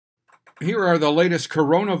Here are the latest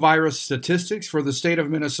coronavirus statistics for the state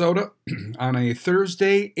of Minnesota. On a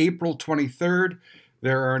Thursday, April 23rd,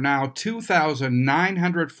 there are now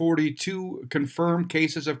 2,942 confirmed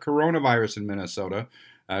cases of coronavirus in Minnesota,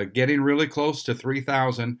 getting really close to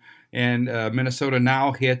 3,000, and Minnesota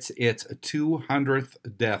now hits its 200th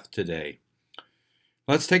death today.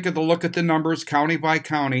 Let's take a look at the numbers county by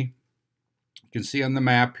county. You can see on the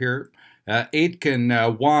map here.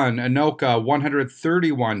 Aitkin 1, Anoka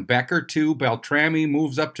 131, Becker 2, Beltrami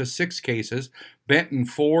moves up to 6 cases, Benton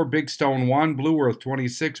 4, Big Stone 1, Blue Earth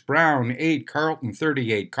 26, Brown 8, Carlton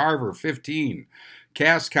 38, Carver 15,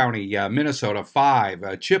 Cass County, Minnesota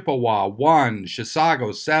 5, Chippewa 1,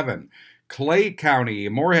 Chisago 7, Clay County,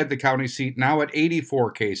 Moorhead the county seat, now at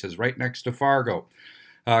 84 cases, right next to Fargo.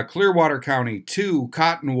 Clearwater County 2,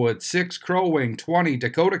 Cottonwood 6, Crow Wing 20,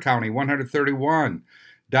 Dakota County 131,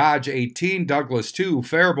 Dodge 18, Douglas 2,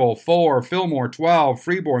 Faribault 4, Fillmore 12,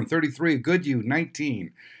 Freeborn 33, Goodhue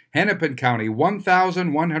 19. Hennepin County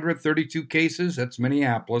 1,132 cases, that's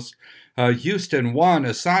Minneapolis. Houston 1,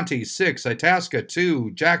 Asante 6, Itasca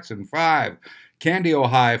 2, Jackson 5, Candy,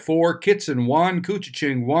 Ohio 4, Kitson 1,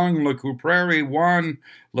 Couchiching 1, Le Prairie 1,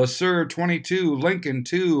 Le Sueur 22, Lincoln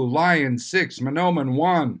 2, Lyon 6, Mahnomen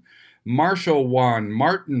 1, Marshall 1,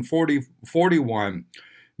 Martin 41,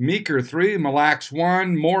 Meeker 3, Mille Lacs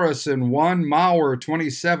 1, Morrison 1, Mauer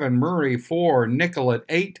 27, Murray 4, Nicollet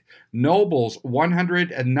 8, Nobles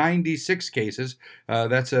 196 cases.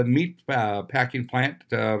 That's a meat packing plant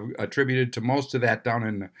attributed to most of that down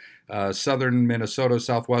in southern Minnesota,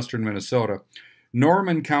 southwestern Minnesota.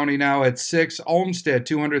 Norman County now at 6, Olmsted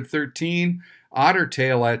 213,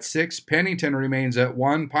 Ottertail at 6, Pennington remains at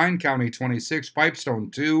 1, Pine County 26, Pipestone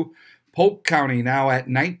 2, Polk County now at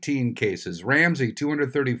 19 cases. Ramsey,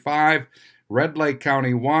 235. Red Lake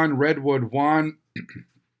County, 1. Redwood, 1.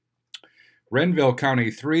 Renville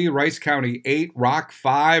County, 3. Rice County, 8. Rock,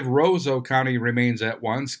 5. Roseau County remains at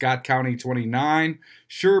 1. Scott County, 29.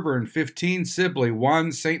 Sherburne, 15. Sibley,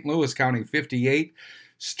 1. St. Louis County, 58.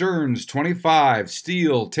 Stearns, 25.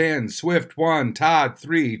 Steele, 10. Swift, 1. Todd,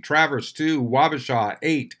 3. Traverse, 2. Wabasha,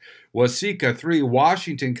 8. Waseca 3,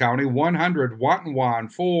 Washington County 100, Watonwan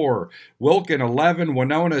 4, Wilkin 11,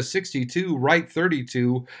 Winona 62, Wright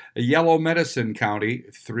 32, Yellow Medicine County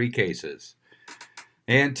 3 cases.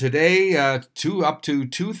 And today, up to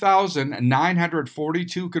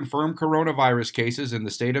 2,942 confirmed coronavirus cases in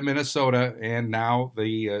the state of Minnesota, and now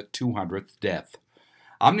the 200th death.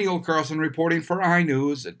 I'm Neil Carlson reporting for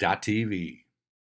iNews.TV.